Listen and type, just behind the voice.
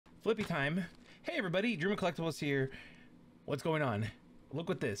Flippy time. Hey everybody, Dream Collectibles here. What's going on? Look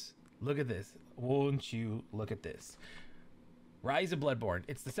at this. Look at this. Won't you look at this? Rise of Bloodborne.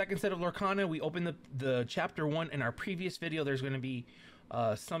 It's the second set of Lorcana. We opened the chapter 1 in our previous video. There's going to be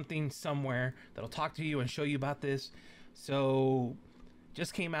something somewhere that'll talk to you and show you about this. So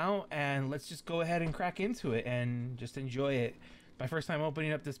just came out, and let's just go ahead and crack into it and just enjoy it. My first time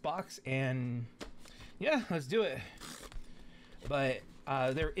opening up this box, and yeah, let's do it. But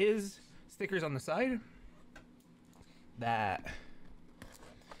there is stickers on the side that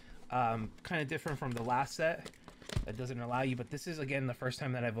kind of different from the last set. That doesn't allow you, but this is again the first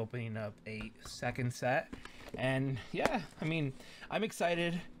time that I've opened up a second set, and yeah, I mean, I'm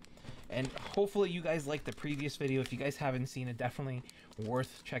excited, and hopefully you guys like the previous video. If you guys haven't seen it, definitely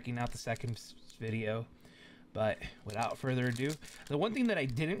worth checking out the second video. But without further ado, the one thing that I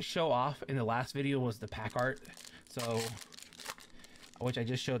didn't show off in the last video was the pack art, so which I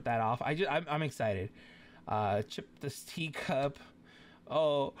just showed that off. I'm excited. Chip this teacup.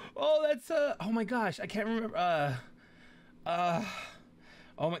 Oh, that's oh my gosh, I can't remember. Oh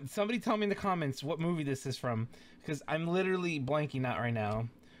my, somebody tell me in the comments what movie this is from, because I'm literally blanking out right now.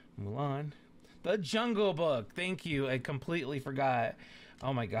 Mulan, The Jungle Book. Thank you. I completely forgot.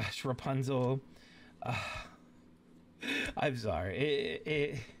 Oh my gosh, Rapunzel. I'm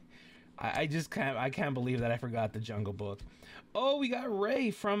sorry. I just can't believe that I forgot The Jungle Book. Oh, we got Ray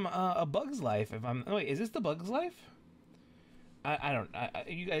from A Bug's Life. Wait, is this The Bug's Life? I don't.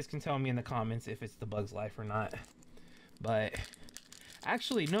 You guys can tell me in the comments if it's The Bug's Life or not. But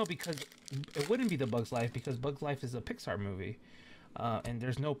actually, no, because it wouldn't be The Bug's Life, because Bug's Life is a Pixar movie, and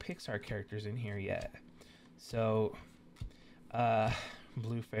there's no Pixar characters in here yet. So,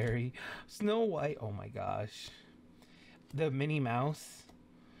 Blue Fairy, Snow White. Oh my gosh, the Minnie Mouse,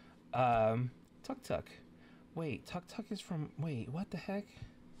 Tuk Tuk. Wait, Tuk Tuk is from. Wait, what the heck?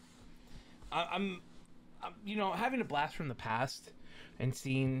 I'm you know, having a blast from the past and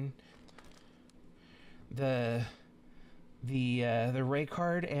seeing the Ray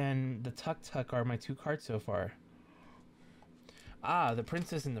card and the Tuk Tuk are my two cards so far. Ah, the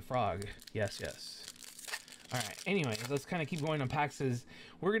Princess and the Frog. Yes, yes. All right. Anyways, let's kind of keep going on packs.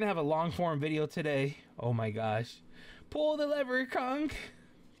 We're gonna have a long form video today. Oh my gosh! Pull the lever, Kronk.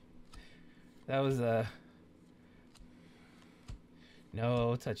 That was a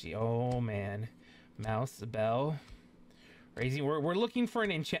no touchy. Oh man. Mouse, Bell, Raising. We're looking for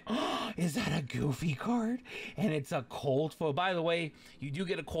an enchant. Is that a Goofy card? And it's a cold foil. By the way, you do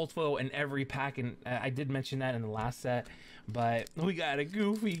get a cold foil in every pack, and I did mention that in the last set. But we got a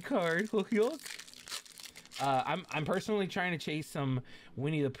Goofy card. Look, look. I'm personally trying to chase some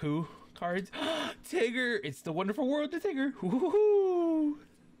Winnie the Pooh cards. Tigger. It's the Wonderful World of Tigger. Woohoo!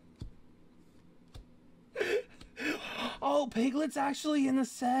 Oh, Piglet's actually in the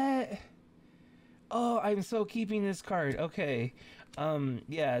set. Oh, I'm so keeping this card. Okay.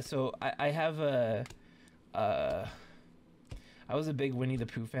 Yeah, so I have a I was a big Winnie the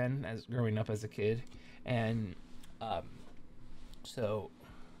Pooh fan as growing up as a kid, and so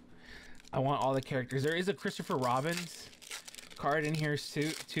I want all the characters. There is a Christopher Robbins card in here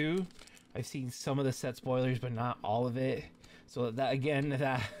too. I've seen some of the set spoilers, but not all of it. So that again,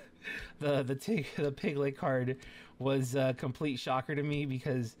 that the Piglet card was a complete shocker to me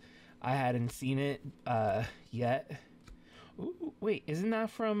because I hadn't seen it yet. Ooh, wait, isn't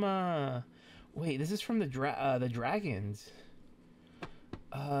that from wait, this is from the Dragons.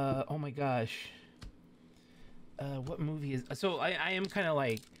 Oh my gosh. What movie is so I am kind of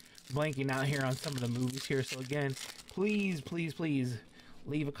like blanking out here on some of the movies here. So again, please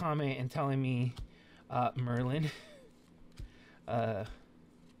leave a comment and telling me Merlin. Leave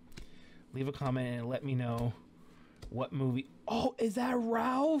a comment and let me know what movie. Oh, is that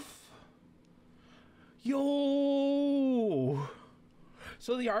Ralph? Yo!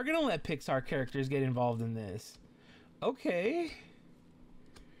 So they are gonna let Pixar characters get involved in this. Okay.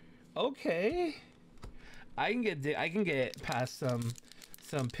 Okay. I can get past some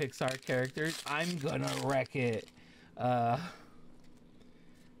Pixar characters. I'm gonna wreck it.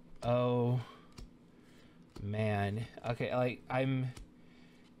 Oh man. Okay, like I'm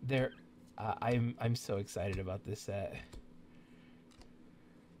so excited about this set.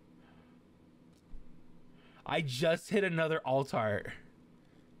 I just hit another alt art.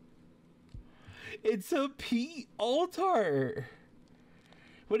 It's a Pete alt art.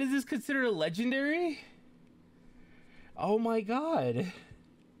 What is this considered a legendary? Oh my god.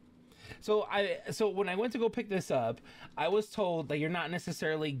 So when I went to go pick this up, I was told that you're not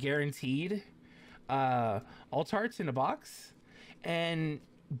necessarily guaranteed alt arts in a box, and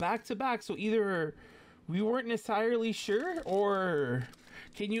back to back. So either we weren't entirely sure, or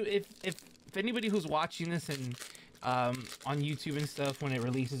Can you, if anybody who's watching this and on YouTube and stuff when it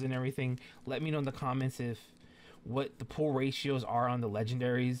releases and everything, let me know in the comments if what the pull ratios are on the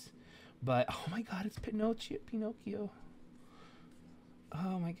legendaries. But oh my god, it's Pinocchio.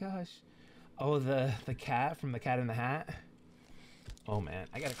 Oh my gosh. Oh, the cat from the Cat in the Hat. Oh man,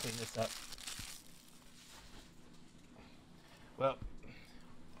 I gotta clean this up. Well,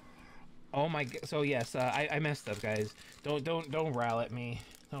 oh my god. So yes, I messed up, guys. Don't rile at me.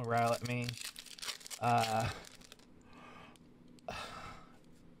 Don't rile at me.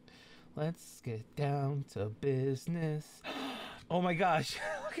 Let's get down to business. Oh my gosh.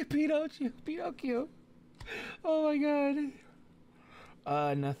 Look at Pinocchio. Oh my god.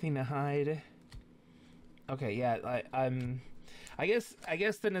 Nothing to hide. Okay, yeah, I guess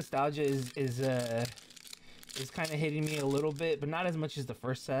the nostalgia is kind of hitting me a little bit, but not as much as the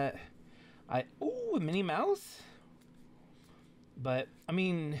first set. Ooh, a Minnie Mouse. But I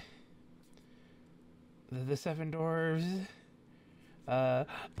mean, the Seven Dwarfs. Oh,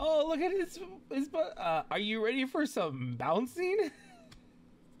 look at his are you ready for some bouncing?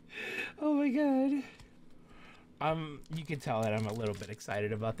 Oh my god. You can tell that I'm a little bit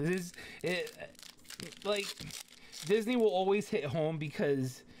excited about this. Like, Disney will always hit home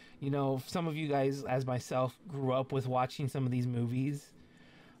because, you know, some of you guys, as myself, grew up with watching some of these movies.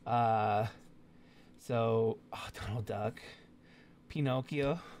 So, Donald Duck,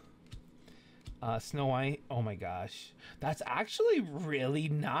 Pinocchio, Snow White. Oh my gosh, that's actually really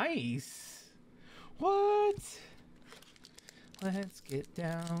nice. What? Let's get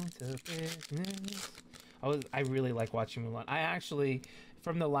down to business. I really like watching Mulan. I actually,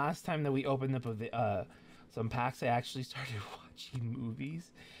 from the last time that we opened up some packs, I actually started watching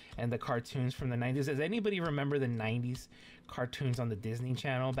movies and the cartoons from the 90s. Does anybody remember the 90s cartoons on the Disney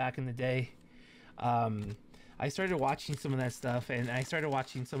Channel back in the day? I started watching some of that stuff, and I started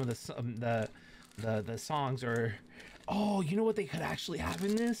watching some of the songs. Or, oh, you know what they could actually have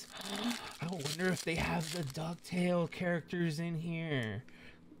in this? I wonder if they have the DuckTale characters in here.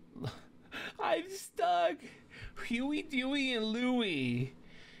 I'm stuck. Huey, Dewey, and Louie.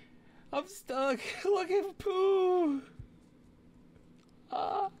 I'm stuck. Look at Pooh.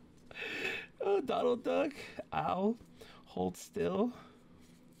 Oh, Donald Duck. Ow. Hold still.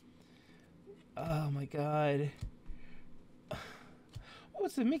 Oh my god.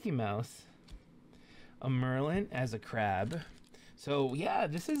 What's a Mickey Mouse? A Merlin as a crab. So yeah,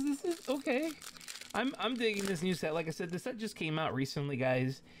 this is okay. I'm digging this new set. Like I said, the set just came out recently,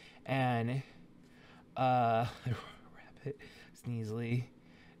 guys. And Rabbit, Sneasely,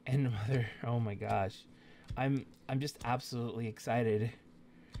 and Mother. Oh my gosh, I'm just absolutely excited.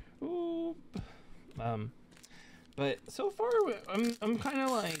 Ooh. But so far I'm kind of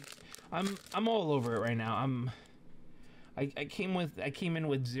like I'm all over it right now. I came in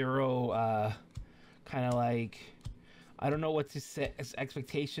with zero kind of like, I don't know what to say,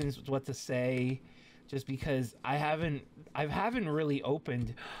 expectations, what to say, just because I haven't really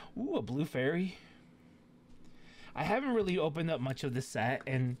opened. Ooh, a blue fairy. I haven't really opened up much of the set,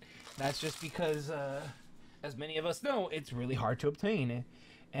 and that's just because, as many of us know, it's really hard to obtain.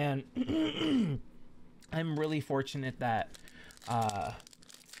 And I'm really fortunate that I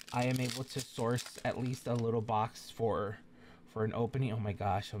am able to source at least a little box for an opening. Oh my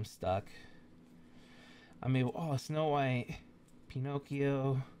gosh, I'm stuck. I'm able. Oh, Snow White,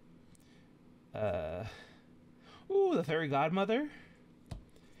 Pinocchio. Ooh, the Fairy Godmother,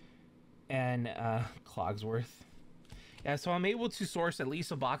 and Clogsworth. Yeah, so I'm able to source at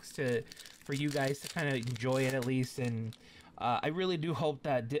least a box for you guys to kind of enjoy it at least, and I really do hope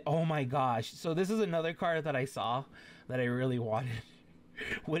that. Oh my gosh! So this is another card that I saw that I really wanted.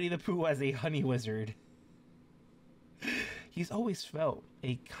 Winnie the Pooh as a honey wizard. He's always felt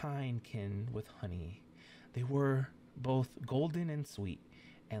a kind kin with honey. They were both golden and sweet,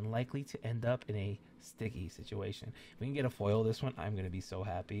 and likely to end up in a sticky situation. If we can get a foil this one, I'm gonna be so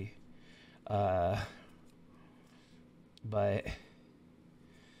happy. But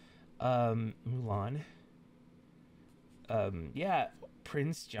Mulan. Yeah,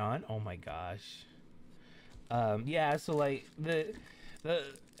 Prince John. Oh my gosh. Yeah, so like the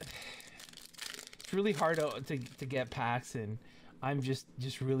it's really hard to get packs, and I'm just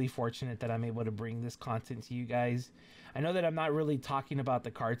really fortunate that I'm able to bring this content to you guys. I know that I'm not really talking about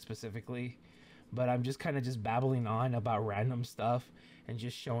the card specifically, but I'm just kind of just babbling on about random stuff and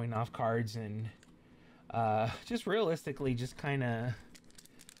just showing off cards, and just realistically just kind of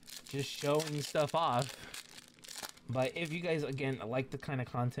just showing stuff off. But if you guys, again, like the kind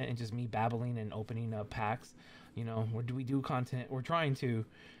of content and just me babbling and opening up packs, you know, we do content. We're trying to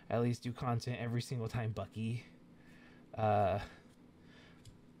at least do content every single time Bucky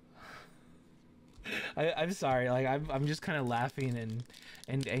I'm sorry. Like I'm just kind of laughing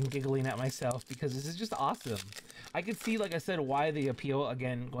and giggling at myself because this is just awesome. I could see, like I said, why the appeal.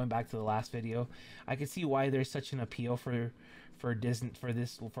 Again, going back to the last video, I could see why there's such an appeal for Disney for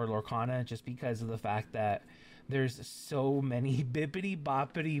Lorcana, just because of the fact that there's so many bippity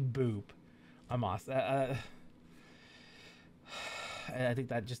boppity boop. I'm awesome. I think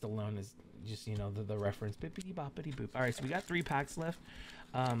that just alone is just, you know, the reference bippity boppity boop. All right, so we got 3 packs left.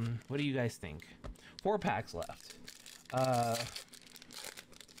 What do you guys think? 4 packs left.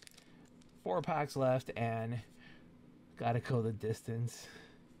 4 packs left, and gotta go the distance.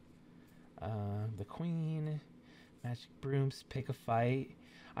 The Queen, Magic Brooms, Pick a Fight.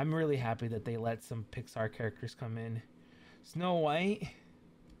 I'm really happy that they let some Pixar characters come in. Snow White,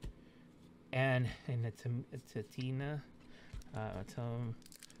 and it's a Tina.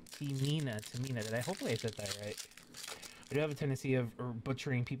 Tamina. Hopefully I said that right. I do have a tendency of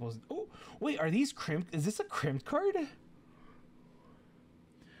butchering people's. Oh wait, are these crimped? Is this a crimped card? I don't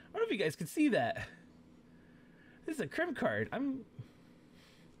know if you guys can see that. This is a crimp card.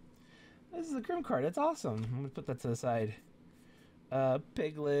 This is a crimp card. That's awesome. I'm gonna put that to the side.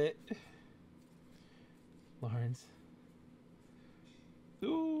 Piglet. Lawrence.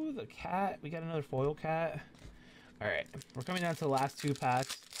 Ooh, the cat. We got another foil cat. Alright, we're coming down to the last 2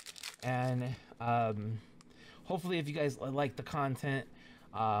 packs. And hopefully if you guys like the content,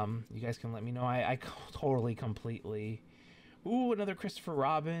 you guys can let me know. I totally completely. Ooh, another Christopher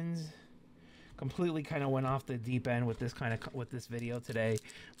Robins. Completely kind of went off the deep end with this video today.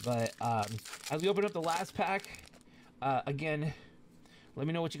 But as we open up the last pack, again, let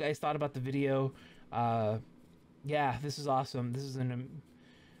me know what you guys thought about the video. Yeah, this is awesome. This is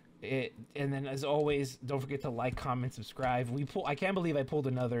and then as always, don't forget to like, comment, subscribe. I can't believe I pulled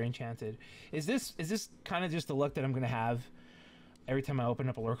another enchanted. Is this kind of just the luck that I'm gonna have every time I open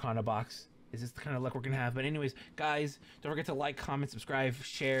up a Lorcana box? Is this the kind of luck we're gonna have? But anyways, guys, don't forget to like, comment, subscribe,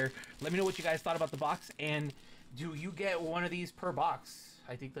 share. Let me know what you guys thought about the box, and do you get one of these per box?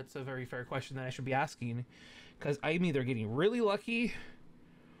 I think that's a very fair question that I should be asking, because I'm either getting really lucky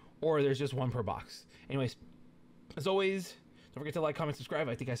or there's just one per box. Anyways, as always, don't forget to like, comment, subscribe.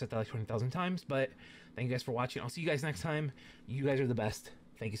 I think I said that like 20,000 times, but thank you guys for watching. I'll see you guys next time. You guys are the best.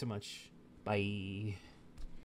 Thank you so much. Bye.